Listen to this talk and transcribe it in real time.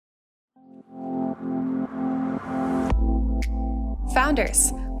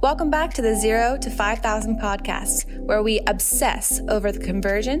Founders, welcome back to the 0 to 5,000 podcast, where we obsess over the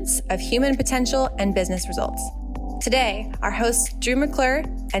convergence of human potential and business results. Today, our hosts Drew McClure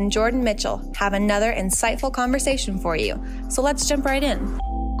and Jordan Mitchell have another insightful conversation for you. So let's jump right in.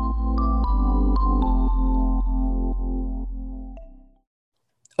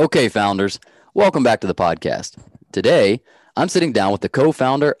 Okay, founders, welcome back to the podcast. Today, I'm sitting down with the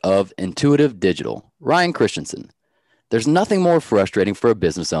co-founder of Ntooitive Digital, Ryan Christiansen. There's nothing more frustrating for a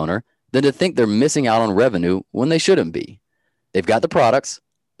business owner than to think they're missing out on revenue when they shouldn't be. They've got the products,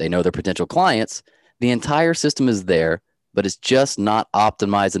 they know their potential clients, the entire system is there, but it's just not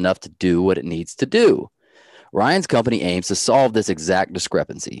optimized enough to do what it needs to do. Ryan's company aims to solve this exact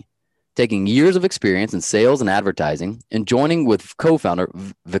discrepancy. Taking years of experience in sales and advertising and joining with co-founder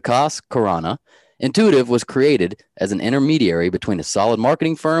Vikas Khurana, Ntooitive was created as an intermediary between a solid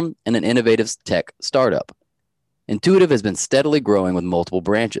marketing firm and an innovative tech startup. Ntooitive has been steadily growing with multiple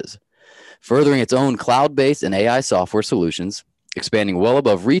branches, furthering its own cloud-based and AI software solutions, expanding well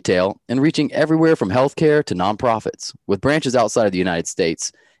above retail and reaching everywhere from healthcare to nonprofits. With branches outside of the United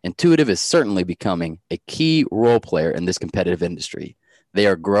States, Ntooitive is certainly becoming a key role player in this competitive industry. They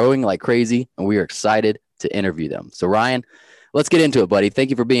are growing like crazy, and we are excited to interview them. So Ryan, let's get into it, buddy. Thank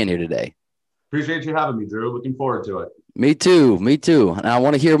you for being here today. Appreciate you having me, Drew. Looking forward to it. Me too. And I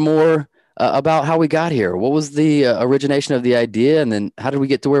want to hear more about how we got here. What was the origination of the idea, and then how did we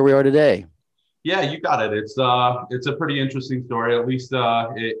get to where we are today? Yeah, you got it. It's a pretty interesting story. At least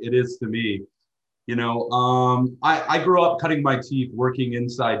it is to me. You know, I grew up cutting my teeth working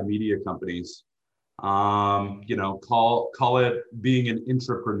inside media companies. You know, call it being an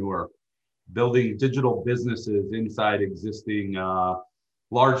entrepreneur, building digital businesses inside existing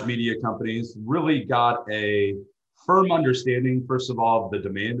large media companies. Really got a firm understanding, first of all, of the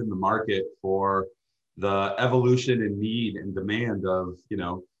demand in the market for the evolution and need and demand of, you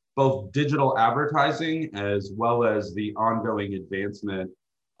know, both digital advertising as well as the ongoing advancement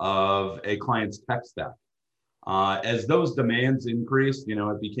of a client's tech stack. As those demands increased, you know,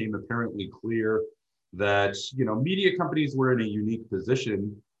 it became apparently clear that, you know, media companies were in a unique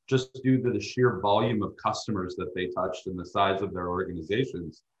position just due to the sheer volume of customers that they touched and the size of their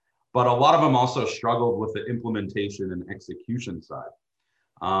organizations. But a lot of them also struggled with the implementation and execution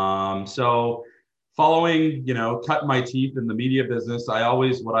side. So following, you know, cutting my teeth in the media business,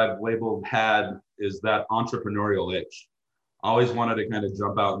 what I've labeled had is that entrepreneurial itch. I always wanted to kind of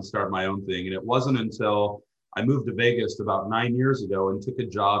jump out and start my own thing. And it wasn't until I moved to Vegas about 9 years ago and took a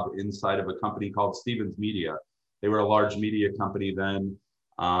job inside of a company called Stevens Media. They were a large media company then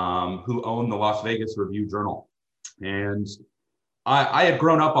who owned the Las Vegas Review-Journal. And I had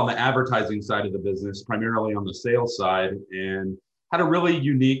grown up on the advertising side of the business, primarily on the sales side, and had a really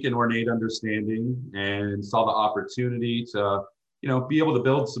unique and ornate understanding and saw the opportunity to, you know, be able to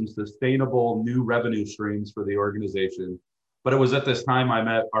build some sustainable new revenue streams for the organization. But it was at this time I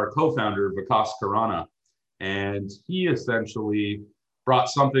met our co-founder, Vikas Khurana, and he essentially brought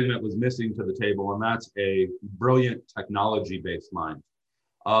something that was missing to the table, and that's a brilliant technology-based mind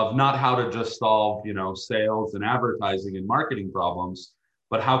of not how to just solve, you know, sales and advertising and marketing problems,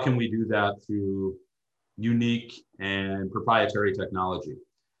 but how can we do that through unique and proprietary technology.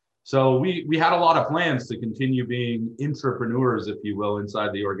 So we had a lot of plans to continue being entrepreneurs, if you will,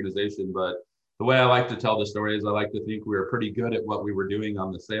 inside the organization. But the way I like to tell the story is I like to think we were pretty good at what we were doing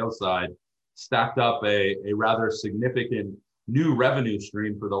on the sales side, stacked up a rather significant new revenue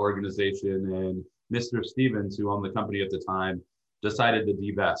stream for the organization. And Mr. Stevens, who owned the company at the time, decided to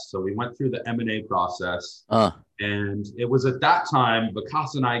divest. So we went through the M&A process. And it was at that time,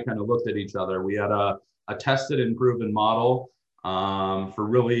 Vikas and I kind of looked at each other. We had a tested and proven model for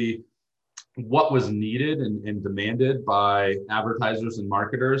really what was needed and demanded by advertisers and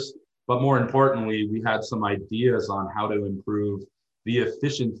marketers. But more importantly, we had some ideas on how to improve the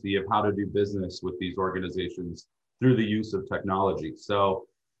efficiency of how to do business with these organizations through the use of technology. So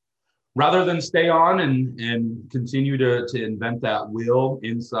rather than stay on and continue to invent that wheel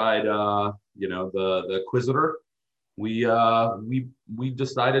inside, you know, the Quisitor, we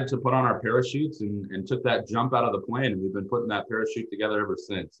decided to put on our parachutes and took that jump out of the plane. And we've been putting that parachute together ever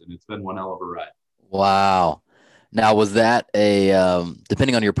since. And it's been one hell of a ride. Wow. Now, was that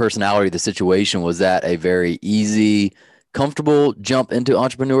depending on your personality, the situation, was that a very easy, comfortable jump into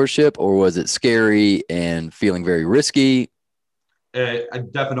entrepreneurship, or was it scary and feeling very risky?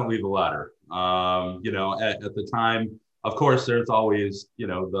 Definitely the latter. You know, at the time, of course, there's always, you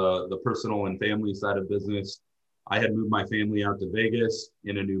know, the personal and family side of business. I had moved my family out to Vegas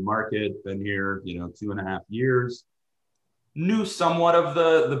in a new market, been here, you know, 2.5 years. Knew somewhat of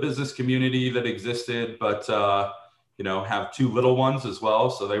the business community that existed, but have two little ones as well.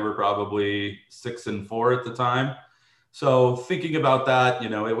 So they were probably 6 and 4 at the time. So thinking about that,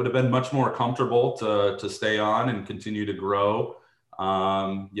 it would have been much more comfortable to stay on and continue to grow,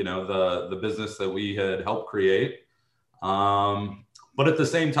 the business that we had helped create. But at the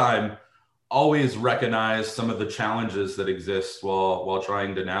same time, always recognize some of the challenges that exist while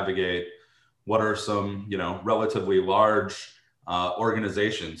trying to navigate what are some, relatively large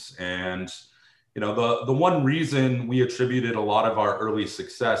organizations. And, the one reason we attributed a lot of our early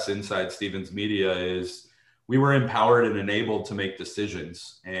success inside Stevens Media is we were empowered and enabled to make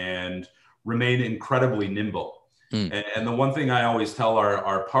decisions and remain incredibly nimble. And the one thing I always tell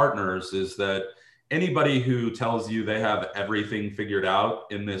our partners is that anybody who tells you they have everything figured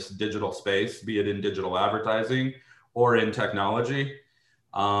out in this digital space, be it in digital advertising or in technology,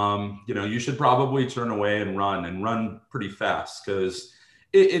 you should probably turn away and run pretty fast, because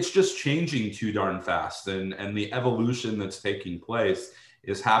it's just changing too darn fast. And the evolution that's taking place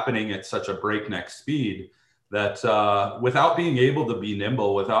is happening at such a breakneck speed that without being able to be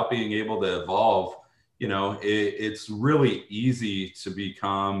nimble, without being able to evolve, it's really easy to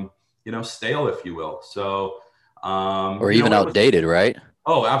become, stale, if you will. So, or even outdated, right?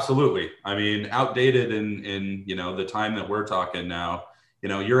 Oh, absolutely. I mean, outdated in the time that we're talking now.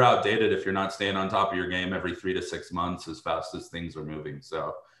 You're outdated if you're not staying on top of your game every 3 to 6 months as fast as things are moving.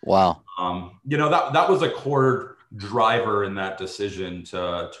 So, wow. That was a core driver in that decision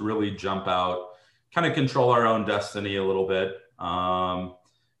to really jump out, kind of control our own destiny a little bit. While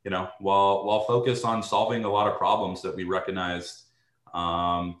focused on solving a lot of problems that we recognized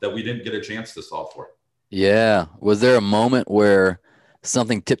that we didn't get a chance to solve for. Yeah. Was there a moment where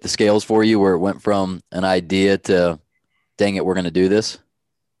something tipped the scales for you, where it went from an idea to, dang it, we're going to do this?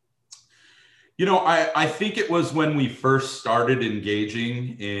 I think it was when we first started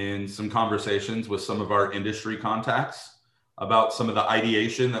engaging in some conversations with some of our industry contacts about some of the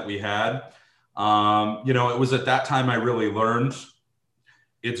ideation that we had. It was at that time I really learned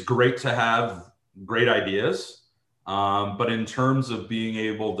it's great to have great ideas, but in terms of being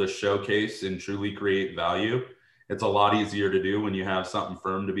able to showcase and truly create value, it's a lot easier to do when you have something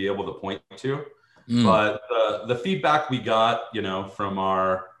firm to be able to point to. But the feedback we got,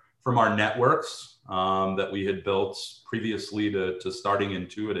 from our networks that we had built previously to starting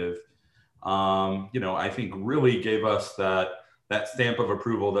Ntooitive, I think really gave us that stamp of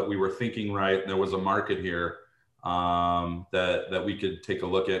approval that we were thinking right. There was a market here that we could take a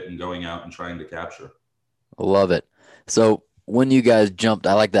look at and going out and trying to capture. Love it. So when you guys jumped,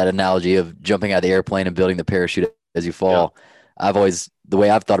 I like that analogy of jumping out of the airplane and building the parachute as you fall. Yeah. The way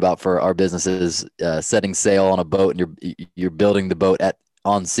I've thought about for our business is setting sail on a boat, and you're building the boat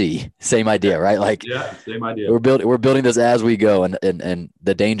on sea. Same idea, right? Like, yeah, same idea. We're building this as we go, and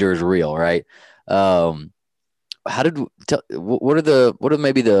the danger is real, right? What are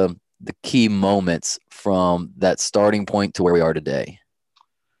maybe the key moments from that starting point to where we are today?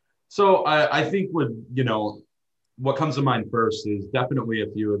 So I think what comes to mind first is definitely a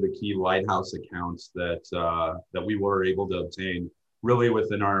few of the key lighthouse accounts that we were able to obtain really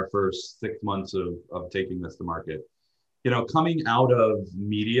within our first 6 months of taking this to market. Coming out of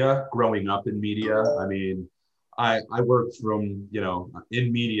media, growing up in media, I mean, I worked from,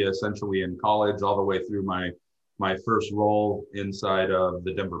 in media essentially in college all the way through my first role inside of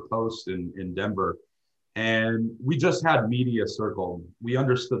the Denver Post in Denver. And we just had media circled. We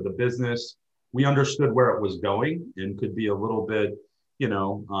understood the business. We understood where it was going and could be a little bit,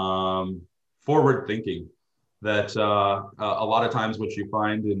 forward thinking. That a lot of times what you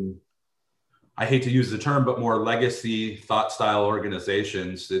find in, I hate to use the term, but more legacy thought style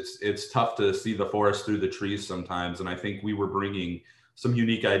organizations, it's tough to see the forest through the trees sometimes. And I think we were bringing some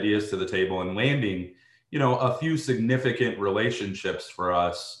unique ideas to the table and landing, a few significant relationships for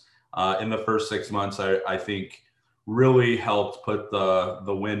us in the first 6 months. I think really helped put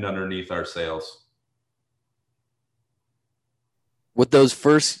the wind underneath our sails. With those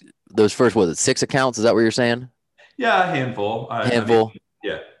first, was it 6 accounts? Is that what you're saying? Yeah, a handful.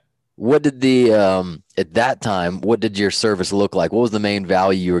 Yeah. What did at that time, what did your service look like? What was the main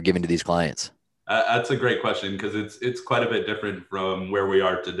value you were giving to these clients? That's a great question, because it's quite a bit different from where we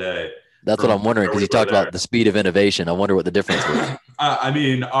are today. That's what I'm wondering, because you talked about the speed of innovation. I wonder what the difference was. I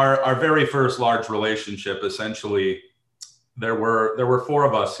mean, our very first large relationship, essentially, there were 4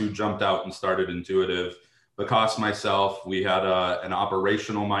 of us who jumped out and started Ntooitive. Because myself, we had an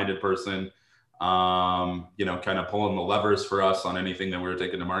operational minded person, kind of pulling the levers for us on anything that we were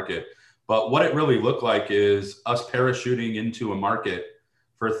taking to market. But what it really looked like is us parachuting into a market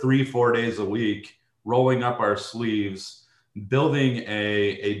for 3-4 days a week, rolling up our sleeves, building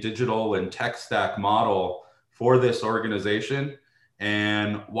a digital and tech stack model for this organization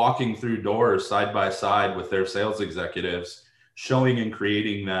and walking through doors side by side with their sales executives, showing and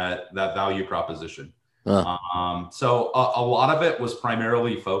creating that value proposition. So a lot of it was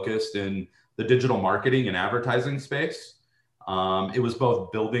primarily focused in the digital marketing and advertising space. It was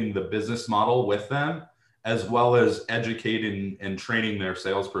both building the business model with them, as well as educating and training their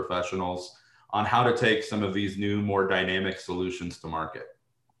sales professionals on how to take some of these new, more dynamic solutions to market.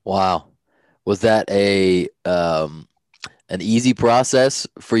 Wow. Was that an easy process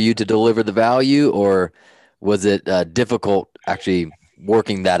for you to deliver the value, or was it difficult actually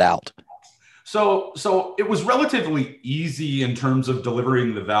working that out? So it was relatively easy in terms of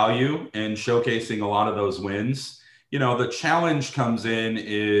delivering the value and showcasing a lot of those wins. The challenge comes in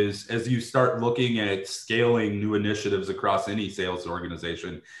is as you start looking at scaling new initiatives across any sales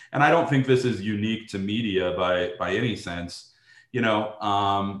organization. And I don't think this is unique to media by any sense.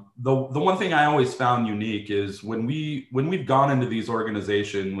 The one thing I always found unique is when we've gone into these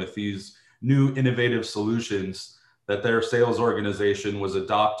organizations with these new innovative solutions that their sales organization was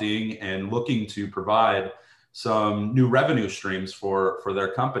adopting and looking to provide some new revenue streams for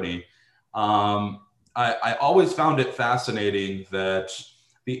their company. I always found it fascinating that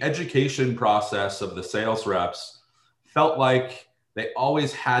the education process of the sales reps felt like they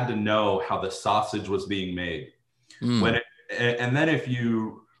always had to know how the sausage was being made. And then if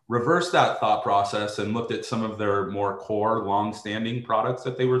you reverse that thought process and looked at some of their more core, long-standing products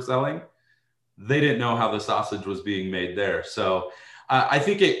that they were selling, they didn't know how the sausage was being made there. So I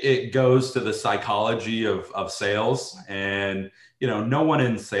think it goes to the psychology of sales, and no one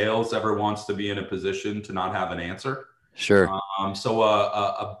in sales ever wants to be in a position to not have an answer. Sure. So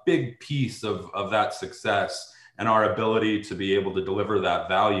a big piece of that success and our ability to be able to deliver that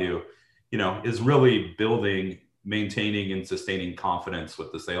value, is really building, maintaining, and sustaining confidence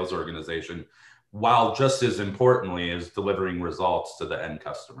with the sales organization, while just as importantly is delivering results to the end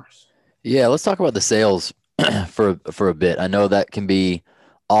customers. Yeah, let's talk about the sales for a bit. I know that can be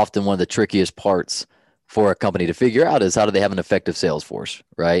often one of the trickiest parts for a company to figure out is how do they have an effective sales force,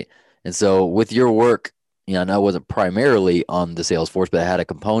 right? And so with your work, I know it wasn't primarily on the sales force, but it had a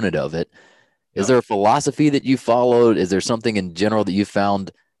component of it. Is there a philosophy that you followed? Is there something in general that you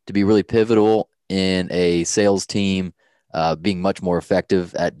found to be really pivotal in a sales team being much more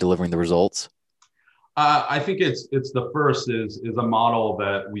effective at delivering the results? I think it's the first is a model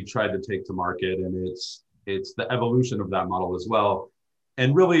that we tried to take to market, and it's the evolution of that model as well.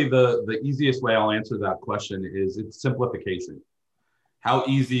 And really the easiest way I'll answer that question is it's simplification. How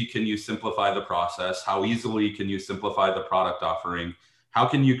easy can you simplify the process? How easily can you simplify the product offering? How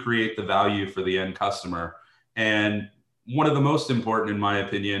can you create the value for the end customer? And one of the most important, in my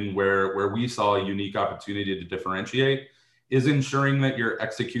opinion, where we saw a unique opportunity to differentiate is ensuring that your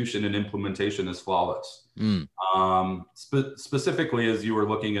execution and implementation is flawless. Specifically, as you were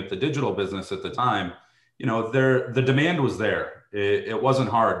looking at the digital business at the time, the demand was there. It wasn't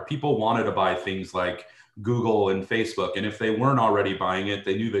hard. People wanted to buy things like Google and Facebook. And if they weren't already buying it,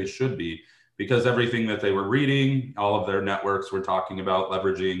 they knew they should be, because everything that they were reading, all of their networks were talking about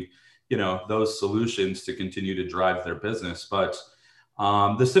leveraging, those solutions to continue to drive their business. But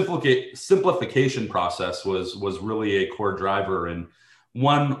the simplification process was really a core driver. And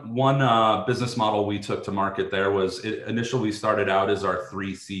one business model we took to market there was it initially started out as our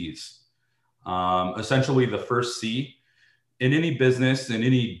 3 C's. Essentially, the first C in any business, in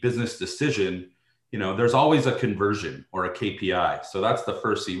any business decision, there's always a conversion or a KPI. So that's the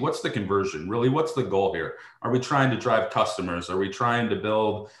first C. What's the conversion? Really, what's the goal here? Are we trying to drive customers? Are we trying to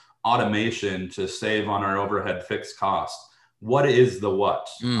build automation to save on our overhead fixed costs? What is the what?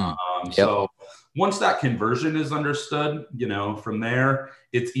 So once that conversion is understood, from there,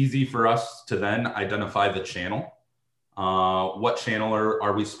 it's easy for us to then identify the channel. What channel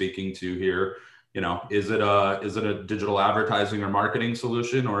are we speaking to here? Is it a digital advertising or marketing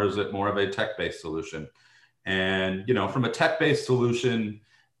solution, or is it more of a tech-based solution? And, from a tech-based solution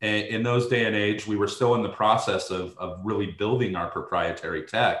in those day and age, we were still in the process of really building our proprietary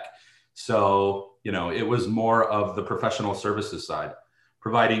tech. So, it was more of the professional services side,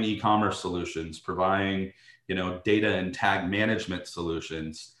 providing e-commerce solutions, providing, data and tag management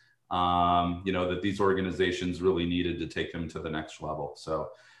solutions, that these organizations really needed to take them to the next level. So,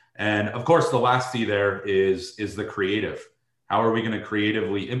 and of course, the last C there is the creative. How are we going to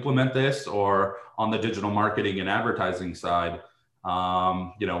creatively implement this? Or on the digital marketing and advertising side,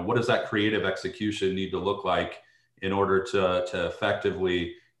 what does that creative execution need to look like in order to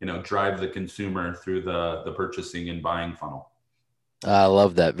effectively, drive the consumer through the purchasing and buying funnel? I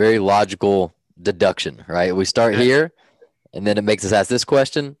love that. Very logical deduction, right? We start here, and then it makes us ask this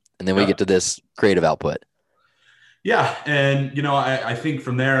question, and then we get to this creative output. Yeah. And, I think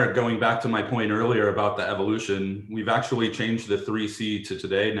from there, going back to my point earlier about the evolution, we've actually changed the 3C to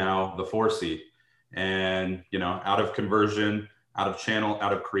today now the 4C. And, out of conversion, out of channel,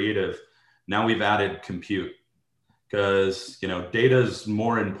 out of creative, now we've added compute because, data is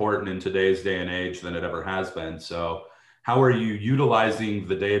more important in today's day and age than it ever has been. So how are you utilizing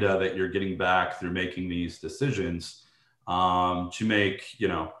the data that you're getting back through making these decisions to make,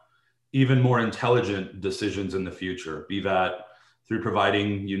 even more intelligent decisions in the future, be that through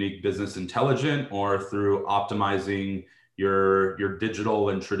providing unique business intelligence or through optimizing your digital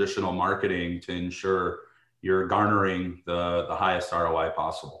and traditional marketing to ensure you're garnering the highest ROI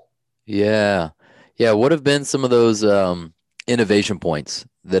possible. Yeah. Yeah. What have been some of those innovation points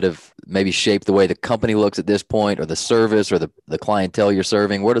that have maybe shaped the way the company looks at this point, or the service, or the clientele you're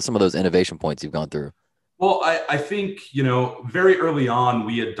serving? What are some of those innovation points you've gone through? Well, I think, very early on,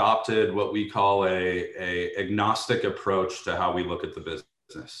 we adopted what we call a agnostic approach to how we look at the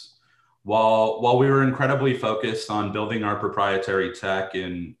business. While we were incredibly focused on building our proprietary tech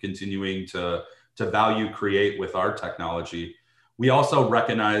and continuing to value create with our technology, we also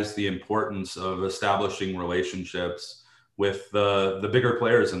recognize the importance of establishing relationships with the bigger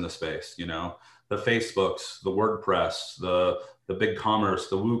players in the space, the Facebooks, the WordPress, the big commerce,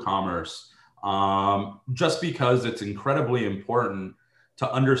 the WooCommerce, just because it's incredibly important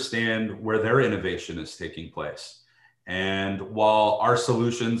to understand where their innovation is taking place. And while our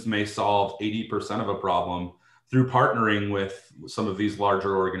solutions may solve 80% of a problem, through partnering with some of these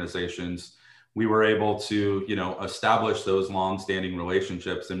larger organizations, we were able to, establish those long-standing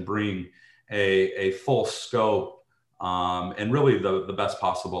relationships and bring a full scope and really the best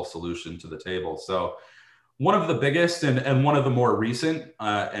possible solution to the table. So one of the biggest and one of the more recent,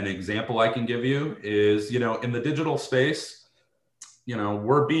 an example I can give you is, in the digital space,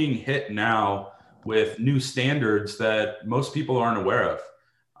 we're being hit now with new standards that most people aren't aware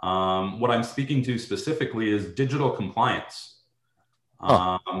of. What I'm speaking to specifically is digital compliance.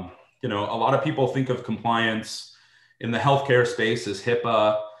 Huh. A lot of people think of compliance in the healthcare space as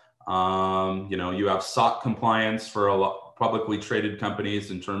HIPAA. You have SOC compliance for a lot publicly traded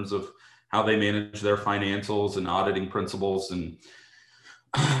companies in terms of how they manage their financials and auditing principles.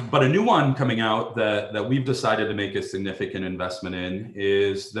 But a new one coming out that we've decided to make a significant investment in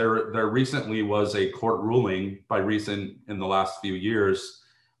is there recently was a court ruling in the last few years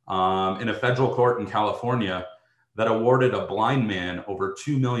in a federal court in California that awarded a blind man over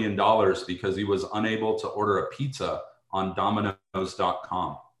 $2 million because he was unable to order a pizza on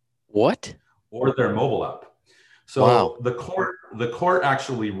Domino's.com. What? Or their mobile app. So Wow. the court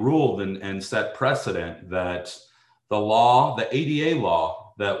actually ruled and set precedent that the ADA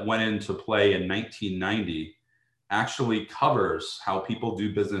law that went into play in 1990 actually covers how people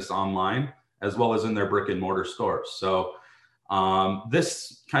do business online as well as in their brick and mortar stores. So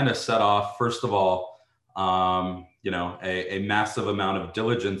this kind of set off, first of all, a massive amount of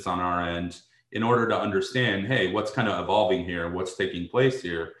diligence on our end in order to understand, hey, what's kind of evolving here, what's taking place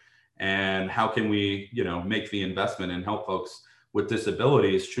here, and how can we, make the investment and help folks with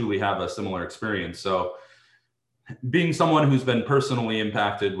disabilities truly have a similar experience. So being someone who's been personally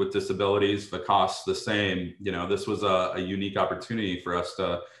impacted with disabilities, the costs the same, this was a unique opportunity for us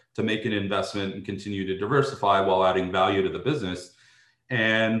to make an investment and continue to diversify while adding value to the business.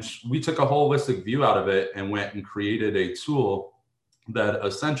 And we took a holistic view out of it and went and created a tool that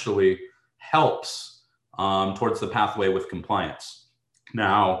essentially helps towards the pathway with compliance.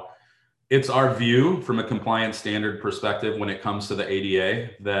 Now, it's our view from a compliance standard perspective when it comes to the ADA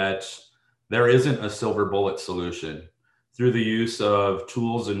that there isn't a silver bullet solution. Through the use of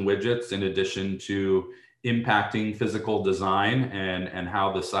tools and widgets, in addition to impacting physical design and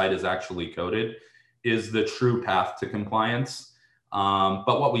how the site is actually coded, is the true path to compliance.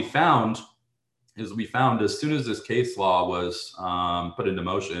 But what we found is as soon as this case law was put into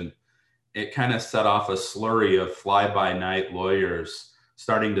motion, it kind of set off a slurry of fly-by-night lawyers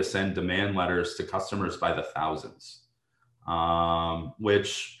starting to send demand letters to customers by the thousands,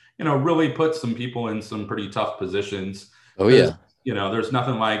 which, really put some people in some pretty tough positions. Oh, yeah. There's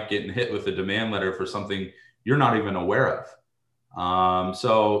nothing like getting hit with a demand letter for something you're not even aware of.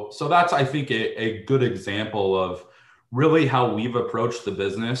 So that's, I think, a good example of really how we've approached the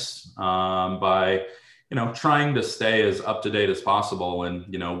business by, trying to stay as up to date as possible and,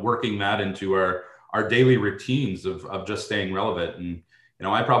 working that into our daily routines of just staying relevant. And,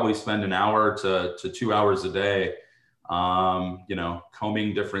 I probably spend an hour to 2 hours a day,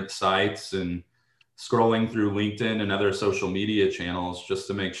 combing different sites and scrolling through LinkedIn and other social media channels just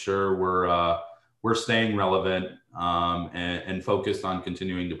to make sure we're staying relevant and focused on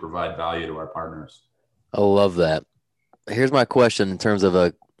continuing to provide value to our partners. I love that. here's my question in terms of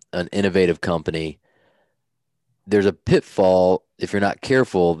an innovative company. There's a pitfall if you're not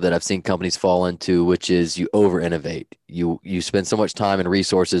careful that I've seen companies fall into, which is you over innovate. You spend so much time and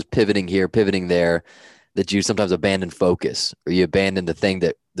resources pivoting here, pivoting there, that you sometimes abandon focus, or you abandon the thing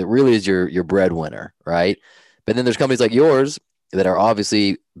that really is your breadwinner, right? But then there's companies like yours that are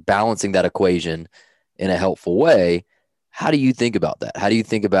obviously balancing that equation in a helpful way. How do you think about that? How do you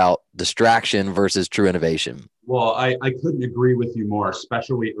think about distraction versus true innovation? Well, I couldn't agree with you more,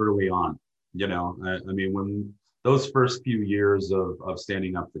 especially early on. I mean, when those first few years of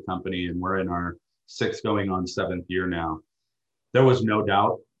standing up the company, and we're in our sixth going on seventh year now, there was no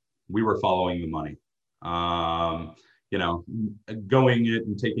doubt we were following the money. Um, Going it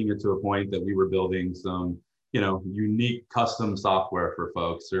and taking it to a point that we were building some, unique custom software for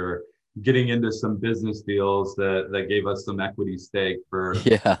folks, or getting into some business deals that gave us some equity stake for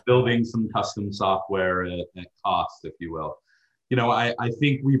Yeah. building some custom software at cost, if you will. I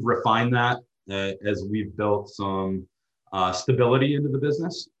think we've refined that as we've built some stability into the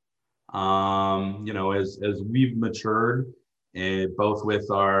business. As we've matured, and both with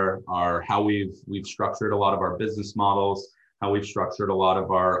our how we've structured a lot of our business models, how we've structured a lot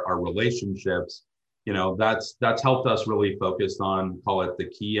of our relationships, that's helped us really focus on, call it, the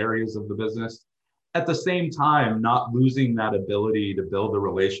key areas of the business. At the same time, not losing that ability to build a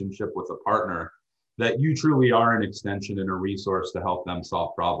relationship with a partner that you truly are an extension and a resource to help them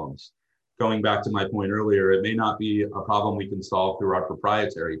solve problems. Going back to my point earlier, it may not be a problem we can solve through our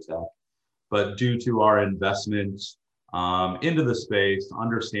proprietary tech, but due to our investments into the space,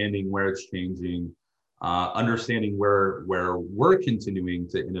 understanding where it's changing, understanding where we're continuing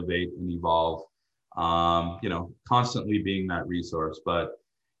to innovate and evolve, constantly being that resource. But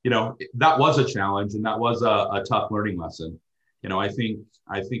that was a challenge, and that was a tough learning lesson. I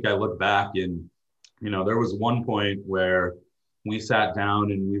think I look back, and there was one point where we sat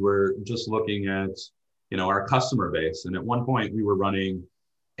down and we were just looking at our customer base, and at one point we were running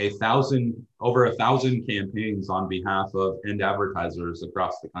over 1,000 campaigns on behalf of end advertisers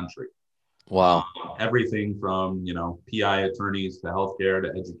across the country. Wow. Everything from PI attorneys to healthcare to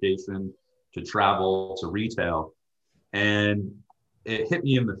education to travel to retail. And it hit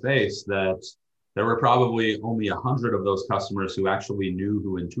me in the face that there were probably only 100 of those customers who actually knew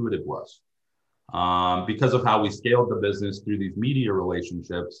who Ntooitive was. Because of how we scaled the business through these media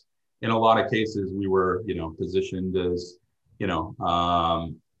relationships, in a lot of cases, we were, positioned as,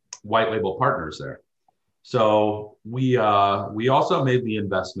 white label partners there. So we also made the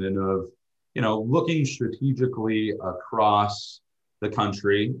investment of, looking strategically across the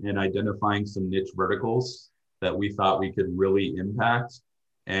country and identifying some niche verticals that we thought we could really impact,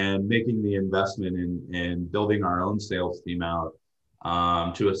 and making the investment in building our own sales team out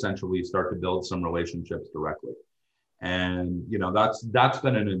to essentially start to build some relationships directly. And, that's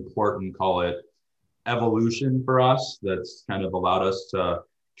been an important, call it, evolution for us. That's kind of allowed us to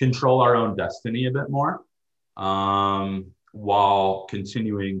control our own destiny a bit more, while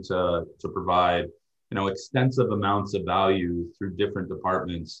continuing to provide, extensive amounts of value through different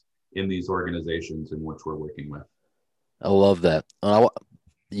departments in these organizations in which we're working with. I love that.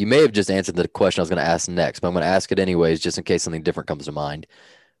 You may have just answered the question I was going to ask next, but I'm going to ask it anyways, just in case something different comes to mind.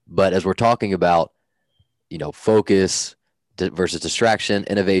 But as we're talking about, focus versus distraction,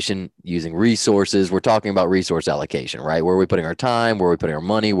 innovation, using resources, we're talking about resource allocation, right? Where are we putting our time? Where are we putting our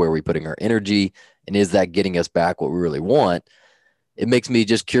money? Where are we putting our energy? And is that getting us back what we really want? It makes me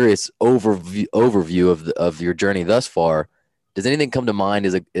just curious, overview of your journey thus far. Does anything come to mind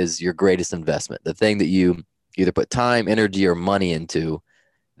as your greatest investment? The thing that you either put time, energy, or money into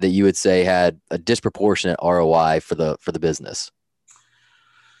that you would say had a disproportionate ROI for the business?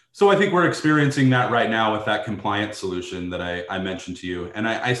 So I think we're experiencing that right now with that compliance solution that I mentioned to you. And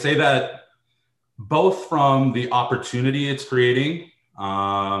I say that both from the opportunity it's creating,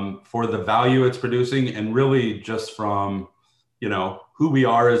 for the value it's producing, and really just from, who we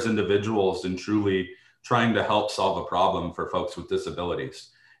are as individuals and truly trying to help solve a problem for folks with disabilities.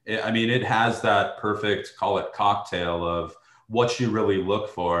 It has that perfect, call it, cocktail of what you really look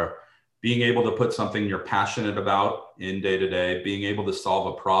for: being able to put something you're passionate about in day to day, being able to solve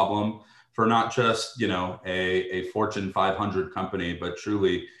a problem for not just, a Fortune 500 company, but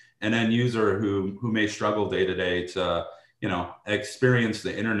truly an end user who may struggle day to day to, experience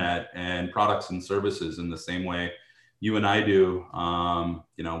the internet and products and services in the same way you and I do,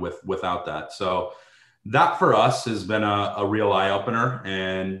 without that. So that for us has been a real eye opener,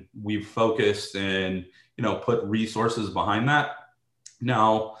 and we've focused and, put resources behind that.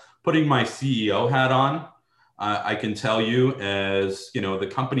 Now, putting my CEO hat on, I can tell you, as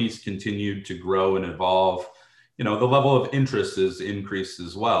the company's continued to grow and evolve, the level of interest is increased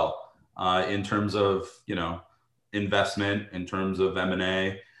as well, in terms of, investment, in terms of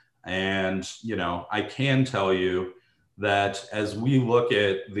M&A. And, I can tell you that as we look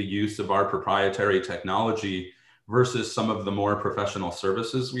at the use of our proprietary technology versus some of the more professional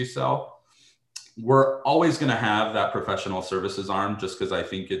services we sell, we're always going to have that professional services arm, just because I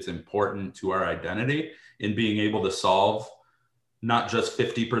think it's important to our identity in being able to solve not just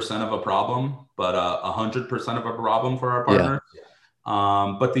 50% of a problem, but 100% of a problem for our partners.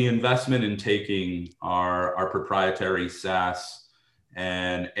 Yeah. But the investment in taking our proprietary SaaS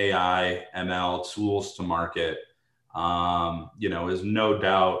and AI ML tools to market, is no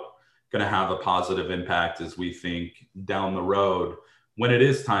doubt going to have a positive impact as we think down the road, when it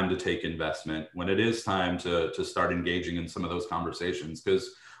is time to take investment, when it is time to start engaging in some of those conversations.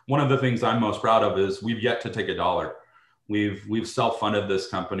 Because one of the things I'm most proud of is we've yet to take a dollar. We've self-funded this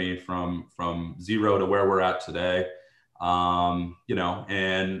company from zero to where we're at today. And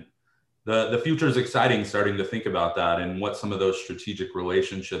the future is exciting, starting to think about that and what some of those strategic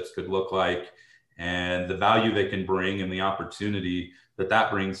relationships could look like, and the value they can bring, and the opportunity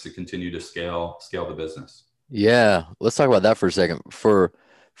that brings to continue to scale the business. Yeah, let's talk about that for a second. For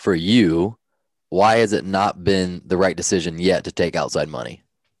you, why has it not been the right decision yet to take outside money?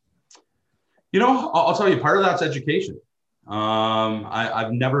 I'll tell you, part of that's education.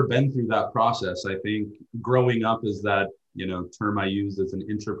 I've never been through that process. I think growing up is that, term I use as an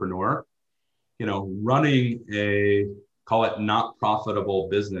entrepreneur, running a, call it, not profitable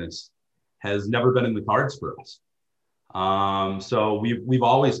business has never been in the cards for us. So we've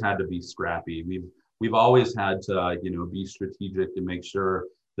always had to be scrappy. We've always had to, be strategic and make sure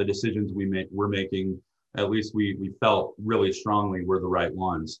the decisions we're making, at least we felt really strongly, were the right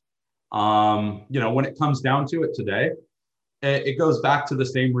ones. When it comes down to it today, it goes back to the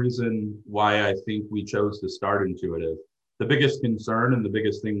same reason why I think we chose to start Ntooitive. The biggest concern and the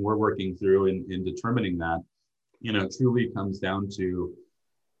biggest thing we're working through in determining that, truly comes down to,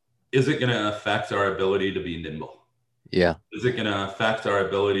 is it going to affect our ability to be nimble? Yeah. Is it going to affect our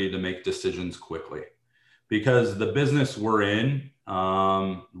ability to make decisions quickly? Because the business we're in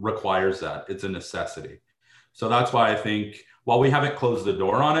requires that. It's a necessity. So that's why I think, while we haven't closed the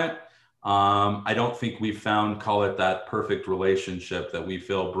door on it, I don't think we've found, call it, that perfect relationship that we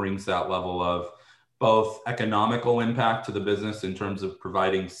feel brings that level of both economical impact to the business in terms of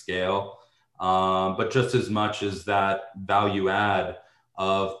providing scale, but just as much as that value add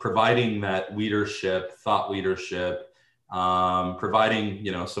of providing that leadership, thought leadership, providing,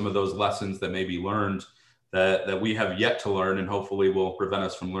 some of those lessons that may be learned that we have yet to learn, and hopefully will prevent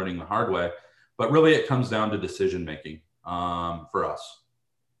us from learning the hard way. But really, it comes down to decision making for us.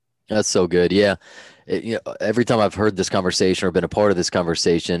 That's so good. Yeah. Every time I've heard this conversation or been a part of this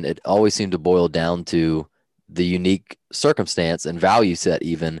conversation, it always seemed to boil down to the unique circumstance and value set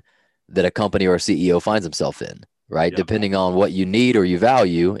even that a company or a CEO finds himself in, right? Yeah. Depending on what you need or you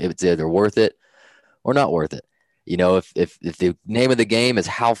value, if it's either worth it or not worth it. If the name of the game is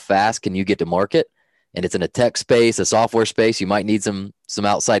how fast can you get to market, and it's in a tech space, a software space, you might need some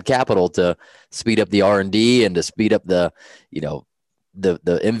outside capital to speed up the R&D and to speed up the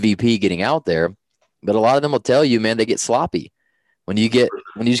MVP getting out there. But a lot of them will tell you, man, they get sloppy. When you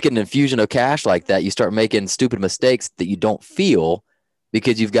just get an infusion of cash like that, you start making stupid mistakes that you don't feel,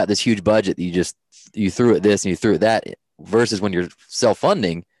 because you've got this huge budget that you threw at this and you threw at that, versus when you're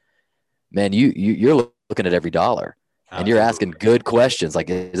self-funding, man, you're looking at every dollar. Absolutely. And you're asking good questions like,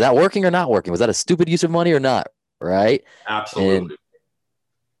 is that working or not working? Was that a stupid use of money or not? Right? Absolutely.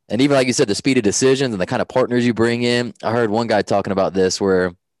 And even like you said, the speed of decisions and the kind of partners you bring in. I heard one guy talking about this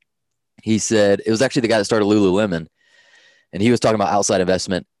where he said, it was actually the guy that started Lululemon, and he was talking about outside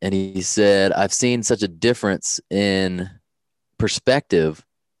investment. And he said, I've seen such a difference in perspective.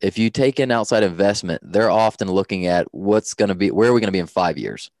 If you take in outside investment, they're often looking at where are we going to be in 5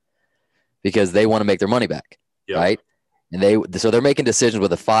 years, because they want to make their money back. Yep. Right. And so they're making decisions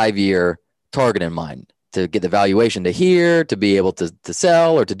with a 5-year target in mind, to get the valuation to here, to be able to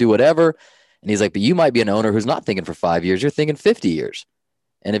sell or to do whatever. And he's like, but you might be an owner who's not thinking for 5 years. You're thinking 50 years.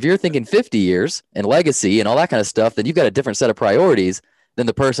 And if you're thinking 50 years and legacy and all that kind of stuff, then you've got a different set of priorities than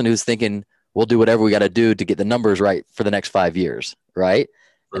the person who's thinking, we'll do whatever we got to do to get the numbers right for the next 5 years. Right.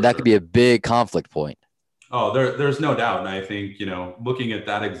 And that could be a big conflict point. Oh, there's no doubt. And I think, looking at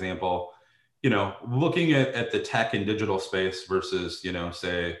that example, looking at the tech and digital space versus,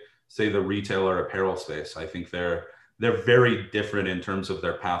 say the retail or apparel space, I think they're very different in terms of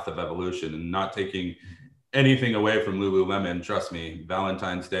their path of evolution. And not taking anything away from Lululemon, trust me,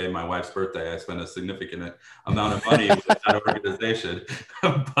 Valentine's Day, my wife's birthday, I spent a significant amount of money with that organization.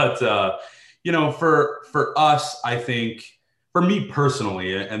 But For us, I think for me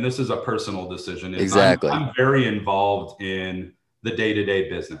personally, and this is a personal decision, is Exactly. I'm very involved in the day-to-day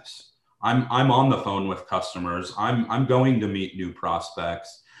business. I'm on the phone with customers. I'm going to meet new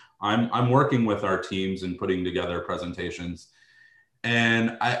prospects. I'm working with our teams and putting together presentations.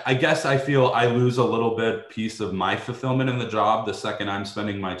 And I guess I feel I lose a little bit piece of my fulfillment in the job the second I'm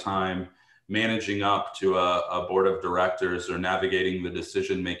spending my time managing up to a board of directors or navigating the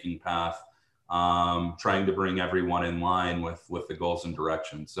decision-making path, trying to bring everyone in line with the goals and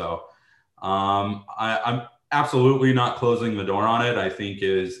direction. So I'm absolutely not closing the door on it. I think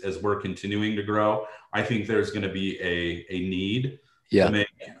as we're continuing to grow, I think there's going to be a need to Yeah. make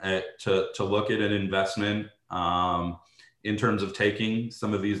to look at an investment in terms of taking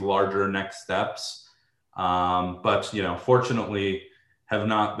some of these larger next steps. But fortunately, have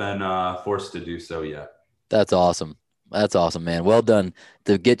not been forced to do so yet. That's awesome. That's awesome, man. Well done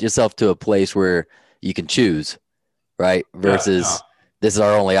to get yourself to a place where you can choose, right? Yeah, yeah. Versus this is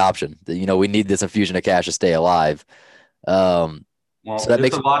our only option. We need this infusion of cash to stay alive. So Well, that it's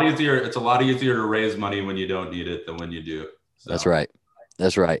makes a lot easier. It's a lot easier to raise money when you don't need it than when you do. That's So right.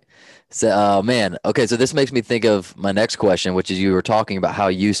 That's right. So, man, okay. So this makes me think of my next question, which is you were talking about how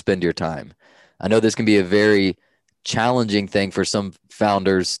you spend your time. I know this can be a very challenging thing for some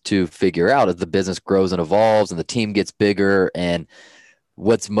founders to figure out as the business grows and evolves and the team gets bigger and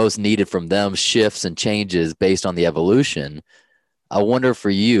what's most needed from them shifts and changes based on the evolution. I wonder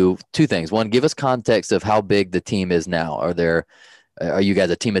for you, two things. One, give us context of how big the team is now. Are you guys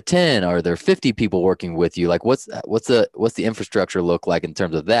a team of 10? Are there 50 people working with you? Like what's the infrastructure look like in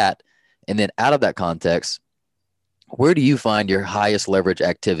terms of that? And then out of that context, where do you find your highest leverage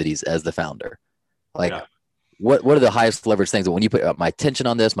activities as the founder? Like yeah. what are the highest leverage things that when you put my attention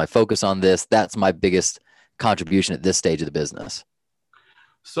on this, my focus on this, that's my biggest contribution at this stage of the business?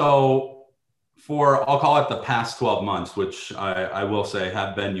 So I'll call it the past 12 months, which I will say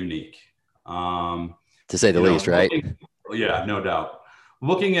have been unique. Um, To say the least, right? yeah, no doubt.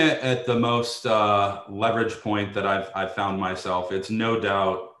 Looking at the most leverage point that I've found myself, it's no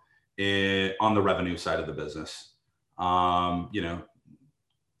doubt on the revenue side of the business. Um, you know,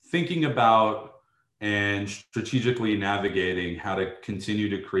 Thinking about and strategically navigating how to continue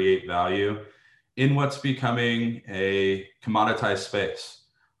to create value in what's becoming a commoditized space.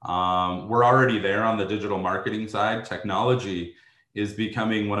 We're already there on the digital marketing side. Technology is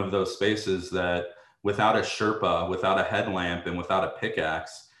becoming one of those spaces that without a Sherpa, without a headlamp, and without a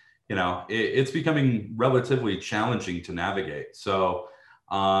pickaxe, it's becoming relatively challenging to navigate. So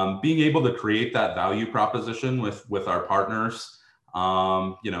being able to create that value proposition with our partners,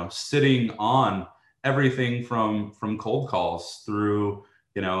 sitting on everything from cold calls through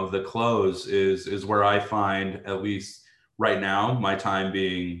the close is where I find, at least right now, my time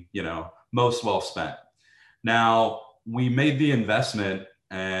being most well spent. Now, we made the investment,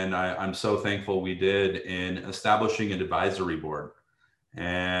 and I'm so thankful we did, in establishing an advisory board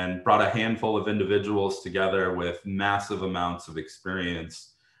and brought a handful of individuals together with massive amounts of experience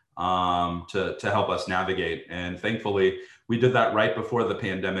to help us navigate. And thankfully, we did that right before the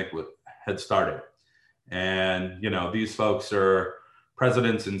pandemic had started. And these folks are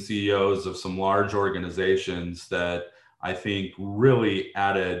presidents and CEOs of some large organizations that I think really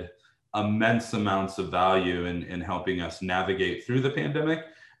added immense amounts of value in helping us navigate through the pandemic,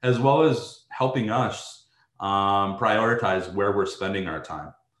 as well as helping us prioritize where we're spending our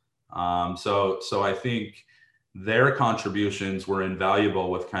time. So I think their contributions were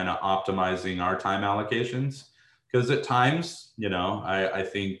invaluable with kind of optimizing our time allocations. Because at times, I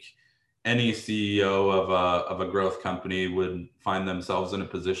think any CEO of a growth company would find themselves in a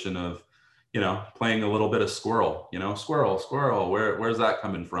position of, playing a little bit of squirrel, squirrel, where's that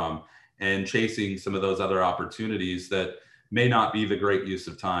coming from? And chasing some of those other opportunities that may not be the great use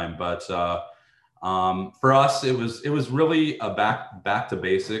of time. But for us, it was really a back to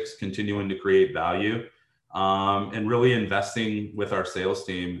basics, continuing to create value, and really investing with our sales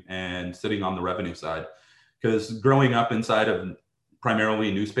team and sitting on the revenue side. Because growing up inside of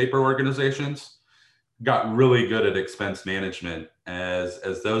primarily newspaper organizations, got really good at expense management as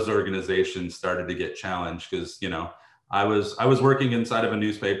those organizations started to get challenged. Because I was working inside of a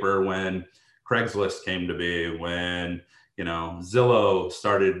newspaper when Craigslist came to be, when Zillow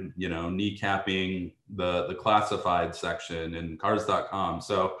started kneecapping the classified section in cars.com.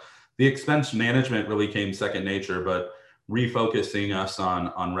 So the expense management really came second nature, but refocusing us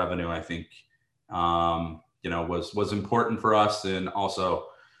on revenue, I think was important for us, and also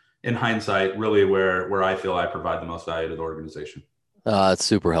in hindsight, really where I feel I provide the most value to the organization. It's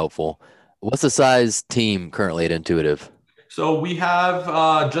super helpful. What's the size team currently at Intuitive? So we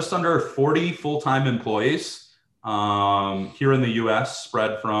have just under 40 full-time employees here in the US,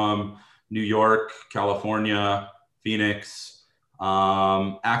 spread from New York, California, Phoenix,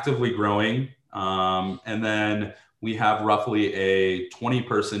 actively growing. And then we have roughly a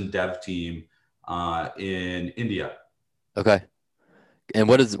 20-person dev team in India. Okay. And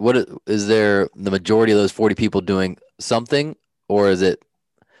is there the majority of those 40 people doing something, or is it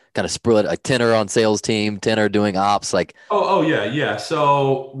kind of split, like 10 are on sales team, 10 are doing ops? Like, Oh yeah, yeah.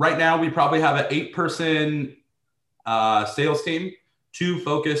 So right now we probably have an 8-person sales team, 2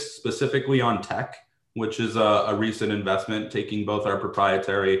 focused specifically on tech, which is a recent investment, taking both our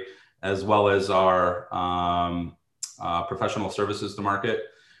proprietary as well as our professional services to market.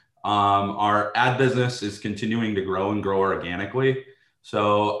 Our ad business is continuing to grow and grow organically.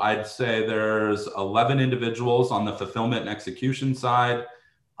 So I'd say there's 11 individuals on the fulfillment and execution side.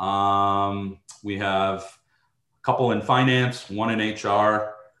 We have a couple in finance, 1 in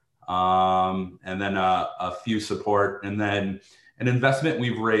HR, and then a few support. And then an investment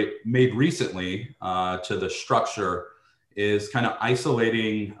we've made recently to the structure is kind of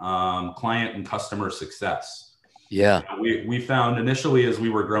isolating client and customer success. yeah, We found initially as we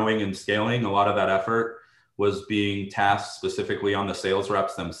were growing and scaling, a lot of that effort was being tasked specifically on the sales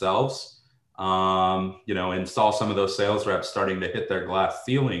reps themselves, and saw some of those sales reps starting to hit their glass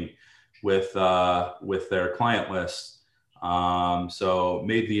ceiling with their client list. So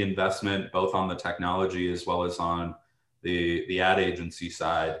made the investment both on the technology as well as on the ad agency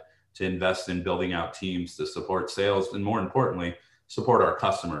side to invest in building out teams to support sales and, more importantly, support our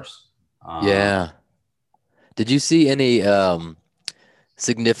customers. yeah. Did you see any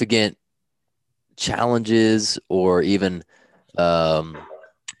significant challenges or even um,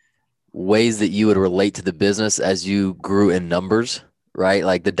 ways that you would relate to the business as you grew in numbers, right?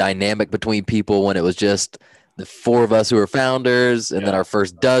 Like the dynamic between people when it was just the 4 of us who were founders and then our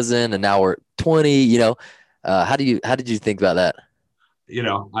first dozen and now we're 20, how did you think about that?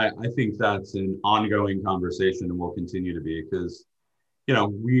 I think that's an ongoing conversation and will continue to be because,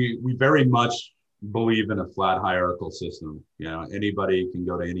 we very much believe in a flat hierarchical system. Anybody can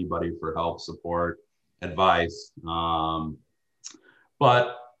go to anybody for help, support, advice.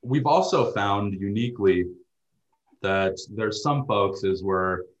 But we've also found uniquely that there's some folks as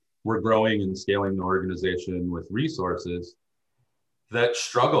we're growing and scaling the organization with resources that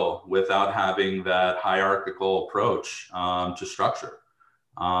struggle without having that hierarchical approach to structure.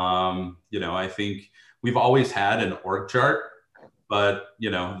 I think we've always had an org chart, but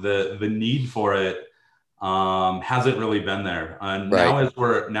the need for it hasn't really been there. And Right.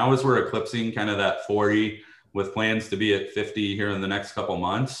 now as we're eclipsing kind of that 40 with plans to be at 50 here in the next couple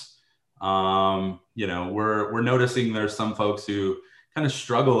months, we're noticing there's some folks who kind of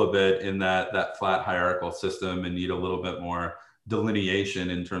struggle a bit in that flat hierarchical system and need a little bit more delineation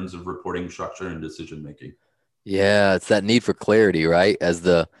in terms of reporting structure and decision making. Yeah, it's that need for clarity, right? As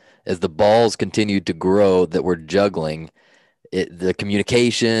the balls continue to grow that we're juggling, the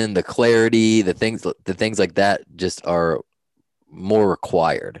communication, the clarity, the things like that just are more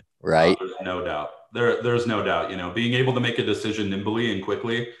required, right? There's no doubt. There's no doubt. Being able to make a decision nimbly and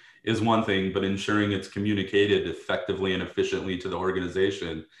quickly is one thing, but ensuring it's communicated effectively and efficiently to the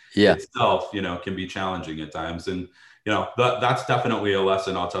organization Yeah. itself, can be challenging at times. And that's definitely a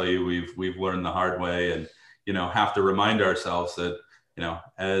lesson I'll tell you we've learned the hard way, and have to remind ourselves that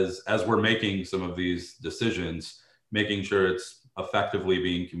as we're making some of these decisions, making sure it's effectively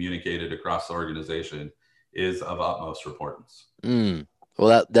being communicated across the organization is of utmost importance. Mm.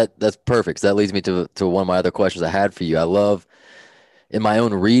 Well, that's perfect. So that leads me to one of my other questions I had for you. I love in my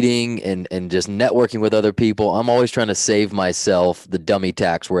own reading and just networking with other people, I'm always trying to save myself the dummy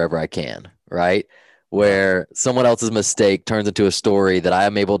tax wherever I can, right? Right. Where someone else's mistake turns into a story that I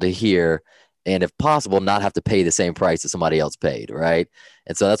am able to hear and, if possible, not have to pay the same price that somebody else paid, right?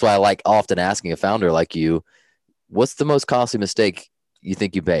 And so that's why I like often asking a founder like you, what's the most costly mistake you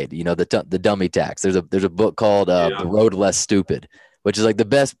think you paid? The dummy tax. There's a book called The Yeah. Road Less Stupid, which is like the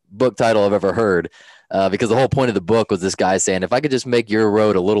best book title I've ever heard. Because the whole point of the book was this guy saying, if I could just make your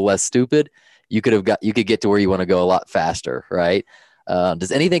road a little less stupid, you could get to where you want to go a lot faster, right?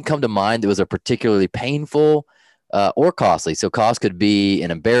 Does anything come to mind that was a particularly painful or costly? So cost could be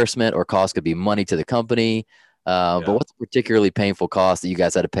an embarrassment, or cost could be money to the company. But Yeah. what's a particularly painful cost that you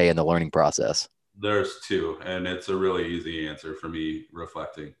guys had to pay in the learning process? There's 2, and it's a really easy answer for me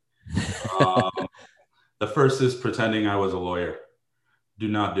reflecting. Um, the first is pretending I was a lawyer. Do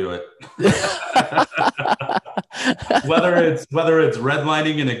not do it. whether it's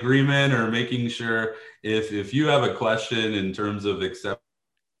redlining an agreement or making sure if you have a question in terms of accept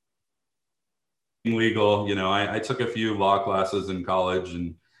legal. I took a few law classes in college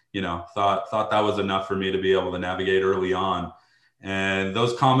and, thought that was enough for me to be able to navigate early on. And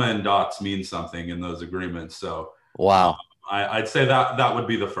those comma and dots mean something in those agreements. So Wow. I'd say that would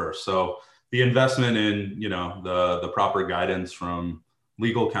be the first. So the investment in, the proper guidance from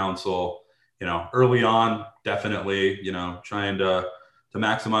legal counsel, early on, definitely, trying to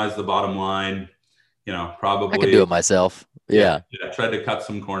maximize the bottom line, I could do probably, it myself. Yeah. tried to cut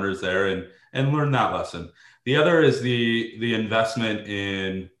some corners there and learn that lesson. The other is the investment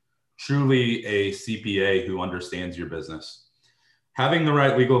in truly a CPA who understands your business. Having the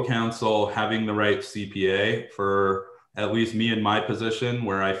right legal counsel, having the right CPA for at least me in my position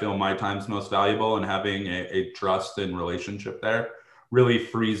where I feel my time's most valuable, and having a trust and relationship there really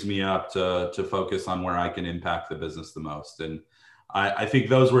frees me up to focus on where I can impact the business the most. And I think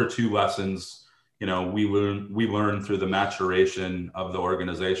those were two lessons, we learned through the maturation of the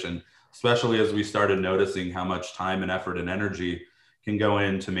organization, especially as we started noticing how much time and effort and energy can go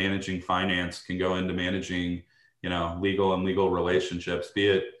into managing finance, can go into managing, legal and legal relationships, be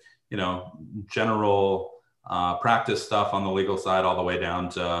it, general practice stuff on the legal side, all the way down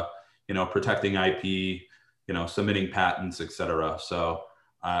to, protecting IP, submitting patents, et cetera. So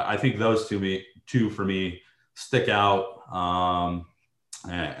I think those two for me stick out,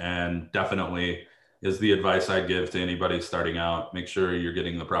 and definitely is the advice I'd give to anybody starting out. Make sure you're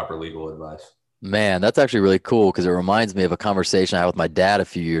getting the proper legal advice. Man, that's actually really cool because it reminds me of a conversation I had with my dad a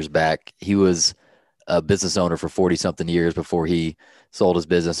few years back. He was a business owner for 40 something years before he sold his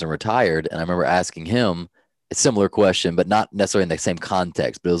business and retired. And I remember asking him a similar question, but not necessarily in the same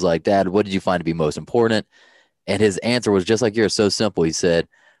context. But it was like, Dad, what did you find to be most important? And his answer was just like yours, so simple. He said,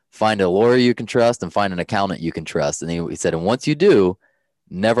 find a lawyer you can trust and find an accountant you can trust. And he said, and once you do,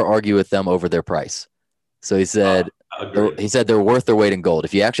 never argue with them over their price. So he said, they're worth their weight in gold.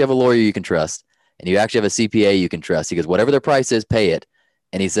 If you actually have a lawyer you can trust and you actually have a CPA you can trust, he goes, whatever their price is, pay it.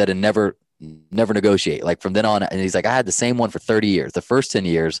 And he said, and never negotiate. Like from then on, and he's like, I had the same one for 30 years. The first 10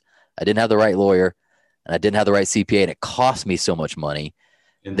 years, I didn't have the right lawyer and I didn't have the right CPA, and it cost me so much money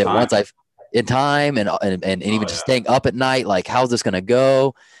that once I've in time and even just staying up at night, like, how's this going to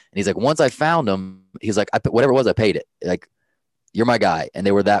go? And he's like, once I found him, he's like, whatever it was, I paid it. Like, you're my guy. And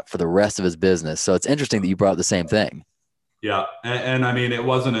they were that for the rest of his business. So it's interesting that you brought up the same thing. Yeah. And I mean, it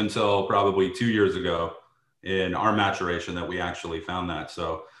wasn't until probably 2 years ago in our maturation that we actually found that.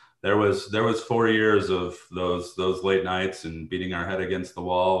 So there was 4 years of those late nights and beating our head against the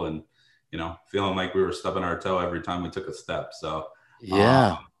wall and, feeling like we were stubbing our toe every time we took a step. So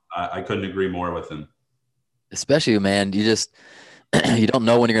yeah, I couldn't agree more with him. Especially, man, you just, you don't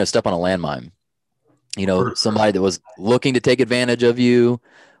know when you're going to step on a landmine. Somebody that was looking to take advantage of you,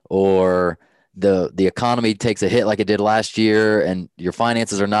 or the economy takes a hit like it did last year and your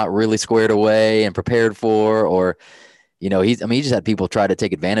finances are not really squared away and prepared for, or, he just had people try to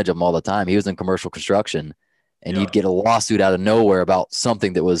take advantage of him all the time. He was in commercial construction and you'd get a lawsuit out of nowhere about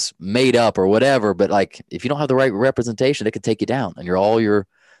something that was made up or whatever. But like, if you don't have the right representation, it could take you down and all your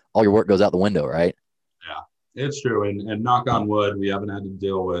work goes out the window. Right. Yeah, it's true. And knock on wood, we haven't had to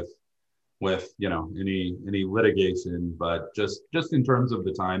deal with any litigation, but just in terms of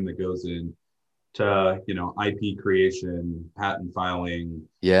the time that goes in to IP creation, patent filing,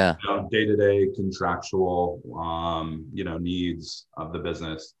 day-to-day contractual needs of the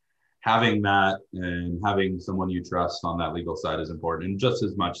business, having that and having someone you trust on that legal side is important, and just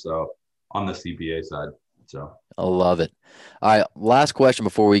as much so on the CPA side. So I love it. All right, last question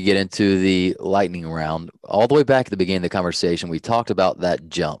before we get into the lightning round. All the way back at the beginning of the conversation, we talked about that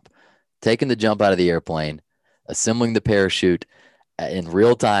jump, taking the jump out of the airplane, assembling the parachute in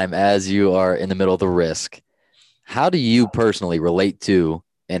real time as you are in the middle of the risk. How do you personally relate to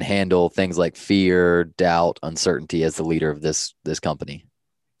and handle things like fear, doubt, uncertainty as the leader of this company?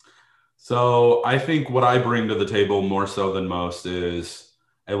 So I think what I bring to the table more so than most is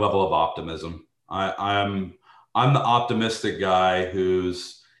a level of optimism. I'm the optimistic guy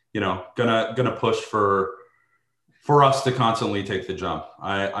who's gonna push for us to constantly take the jump.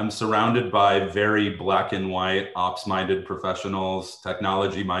 I'm surrounded by very black and white, ops-minded professionals,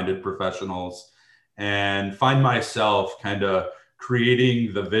 technology-minded professionals, and find myself kind of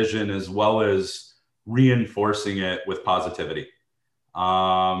creating the vision as well as reinforcing it with positivity.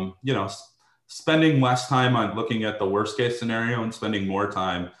 Spending less time on looking at the worst case scenario and spending more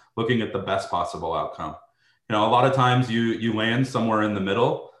time looking at the best possible outcome. A lot of times you land somewhere in the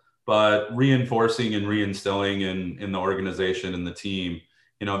middle, but reinforcing and reinstilling in the organization and the team,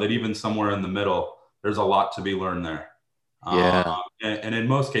 that even somewhere in the middle, there's a lot to be learned there. Yeah. And in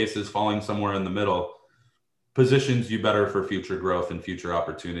most cases, falling somewhere in the middle positions you better for future growth and future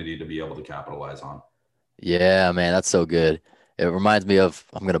opportunity to be able to capitalize on. Yeah, man, that's so good. It reminds me of,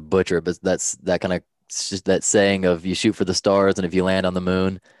 I'm gonna butcher it, but that's that kind of, it's just that saying of you shoot for the stars, and if you land on the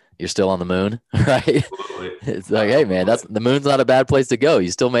moon, you're still on the moon, right? Absolutely. It's like, hey, man, Absolutely. that's the moon's not a bad place to go. You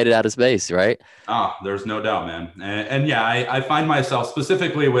still made it out of space, right? Ah, there's no doubt, man. And yeah, I find myself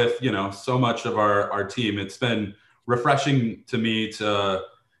specifically with, so much of our team, it's been refreshing to me to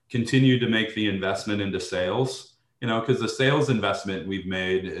continue to make the investment into sales, because the sales investment we've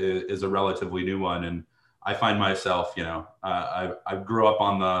made is a relatively new one. And I find myself, I grew up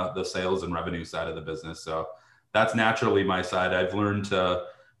on the sales and revenue side of the business. So that's naturally my side. I've learned to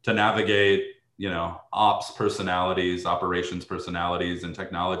navigate, ops personalities, operations personalities, and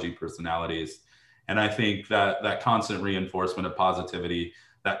technology personalities. And I think that constant reinforcement of positivity,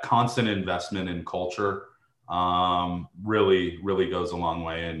 that constant investment in culture, really, really goes a long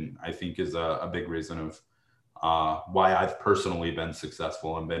way. And I think is a big reason of why I've personally been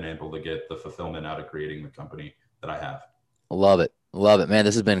successful and been able to get the fulfillment out of creating the company that I have. Love it. Love it, man.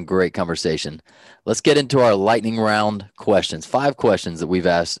 This has been a great conversation. Let's get into our lightning round questions. 5 questions that we've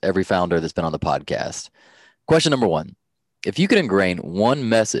asked every founder that's been on the podcast. Question number 1. If you could ingrain one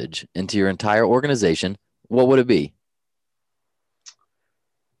message into your entire organization, what would it be?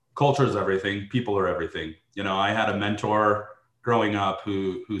 Culture is everything. People are everything. I had a mentor growing up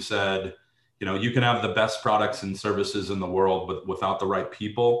who said, you can have the best products and services in the world, but without the right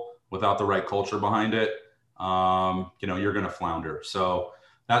people, without the right culture behind it, you're going to flounder. So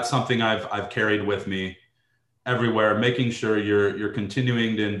that's something I've carried with me everywhere, making sure you're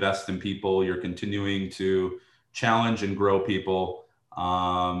continuing to invest in people, you're continuing to challenge and grow people.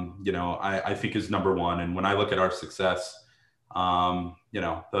 I think is number one. And when I look at our success,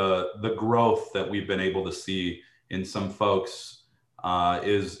 the growth that we've been able to see in some folks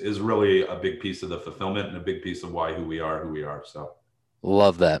is really a big piece of the fulfillment and a big piece of who we are. So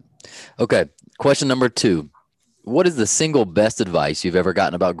Love that. Okay. Question number 2. What is the single best advice you've ever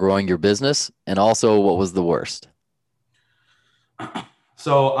gotten about growing your business? And also, what was the worst?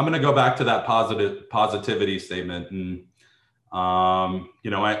 So I'm going to go back to that positivity statement. And,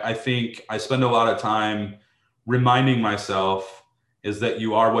 I think I spend a lot of time reminding myself is that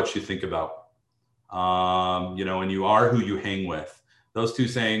you are what you think about, and you are who you hang with. Those 2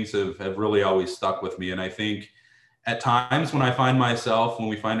 sayings have really always stuck with me. And I think at times when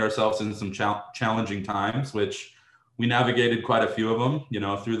we find ourselves in some challenging times, which we navigated quite a few of them,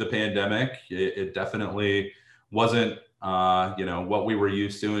 through the pandemic, it definitely wasn't, what we were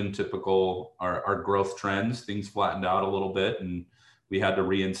used to in typical our growth trends. Things flattened out a little bit and we had to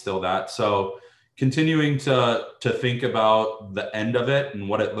reinstill that. So continuing to think about the end of it and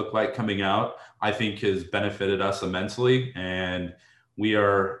what it looked like coming out, I think has benefited us immensely. And we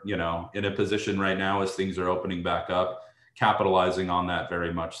are, in a position right now as things are opening back up, capitalizing on that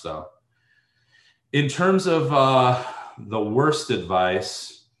very much so. In terms of the worst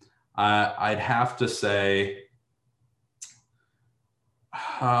advice, I'd have to say,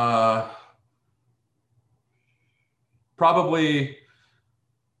 probably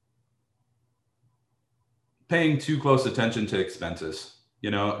paying too close attention to expenses.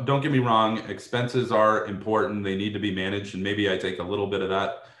 Don't get me wrong, expenses are important. They need to be managed. And maybe I take a little bit of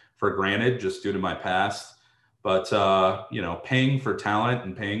that for granted just due to my past. But, paying for talent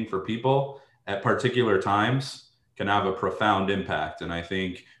and paying for people at particular times can have a profound impact. And I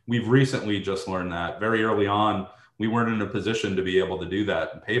think we've recently just learned that very early on, we weren't in a position to be able to do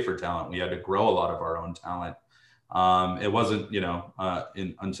that and pay for talent. We had to grow a lot of our own talent. It wasn't,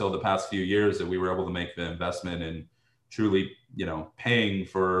 until the past few years that we were able to make the investment in truly, paying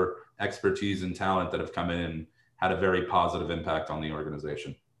for expertise and talent that have come in and had a very positive impact on the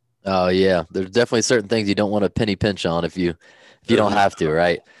organization. Oh yeah. There's definitely certain things you don't want to penny pinch on if you don't have to,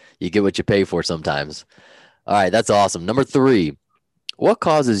 right? You get what you pay for sometimes. All right. That's awesome. Number 3, what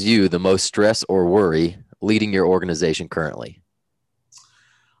causes you the most stress or worry leading your organization currently?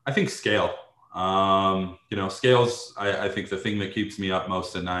 I think scale. Scale's, I think the thing that keeps me up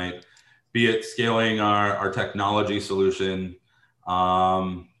most at night, be it scaling our technology solution,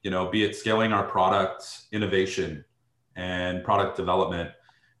 be it scaling our product innovation and product development,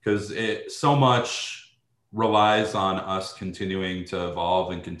 because it so much relies on us continuing to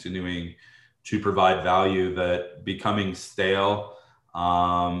evolve and continuing to provide value that becoming stale,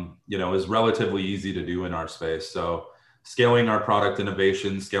 is relatively easy to do in our space. So scaling our product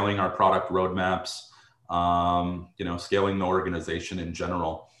innovation, scaling our product roadmaps, scaling the organization in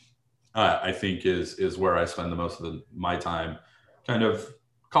general, I think is where I spend the most of my time, kind of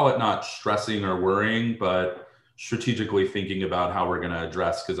call it not stressing or worrying, but strategically thinking about how we're going to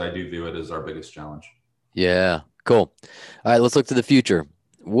address, because I do view it as our biggest challenge. Yeah, cool. All right, let's look to the future.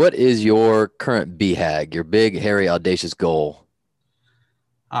 What is your current BHAG, your big, hairy, audacious goal?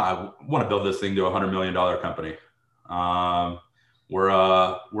 I want to build this thing to $100 million company. Um, we're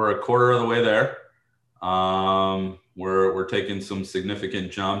a quarter of the way there. We're taking some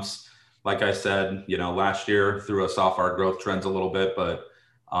significant jumps. Like I said, last year threw us off our growth trends a little bit, but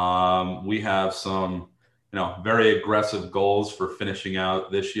we have some, very aggressive goals for finishing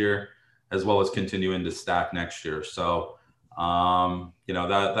out this year, as well as continuing to stack next year. So,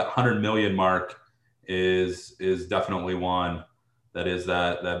 that 100 million mark is definitely one that is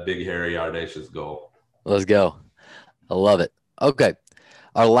that big, hairy, audacious goal. Let's go. I love it. Okay.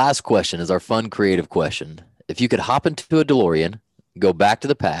 Our last question is our fun, creative question. If you could hop into a DeLorean, go back to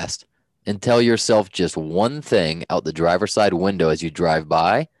the past, and tell yourself just one thing out the driver's side window as you drive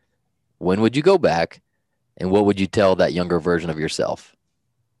by, when would you go back, and what would you tell that younger version of yourself?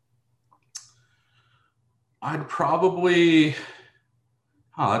 I'd probably,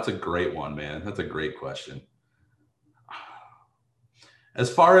 that's a great one, man. That's a great question. As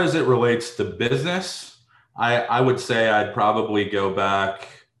far as it relates to business, I would say I'd probably go back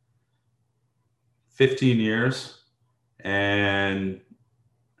 15 years and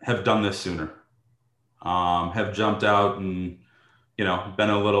have done this sooner. Have jumped out and, been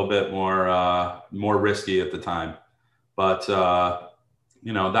a little bit more risky at the time. But,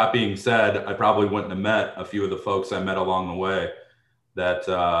 that being said, I probably wouldn't have met a few of the folks I met along the way that,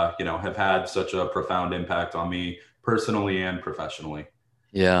 have had such a profound impact on me personally and professionally.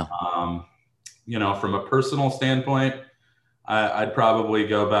 Yeah. From a personal standpoint, I'd probably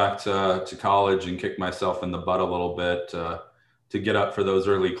go back to college and kick myself in the butt a little bit to get up for those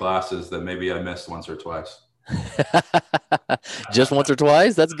early classes that maybe I missed once or twice. Just once or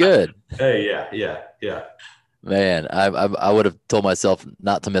twice? That's good. Hey, yeah. Man, I would have told myself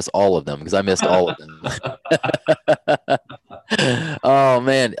not to miss all of them because I missed all of them. Oh,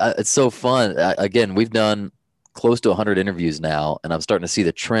 man, it's so fun. Again, we've done close to 100 interviews now, and I'm starting to see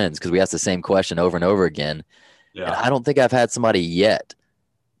the trends because we ask the same question over and over again. Yeah. And I don't think I've had somebody yet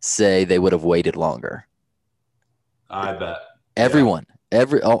say they would have waited longer. I bet. Everyone,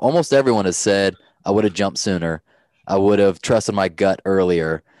 almost everyone has said, I would have jumped sooner. I would have trusted my gut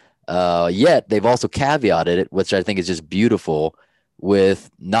earlier. Yet they've also caveated it, which I think is just beautiful, with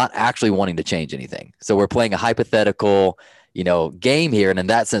not actually wanting to change anything. So we're playing a hypothetical, game here. And in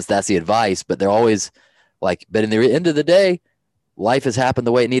that sense, that's the advice, but they're always like, but in the end of the day, life has happened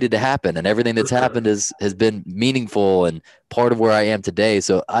the way it needed to happen. And everything that's happened has been meaningful and part of where I am today.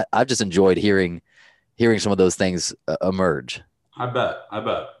 So I've just enjoyed hearing some of those things emerge. I bet.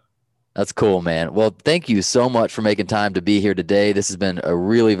 That's cool, man. Well, thank you so much for making time to be here today. This has been a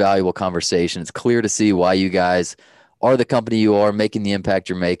really valuable conversation. It's clear to see why you guys are the company you are, making the impact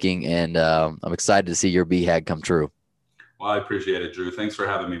you're making. And I'm excited to see your BHAG come true. Well, I appreciate it, Drew. Thanks for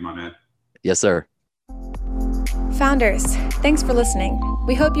having me, my man. Yes, sir. Founders, thanks for listening.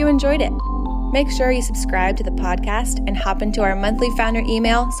 We hope you enjoyed it. Make sure you subscribe to the podcast and hop into our monthly founder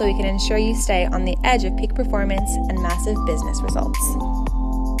email so we can ensure you stay on the edge of peak performance and massive business results.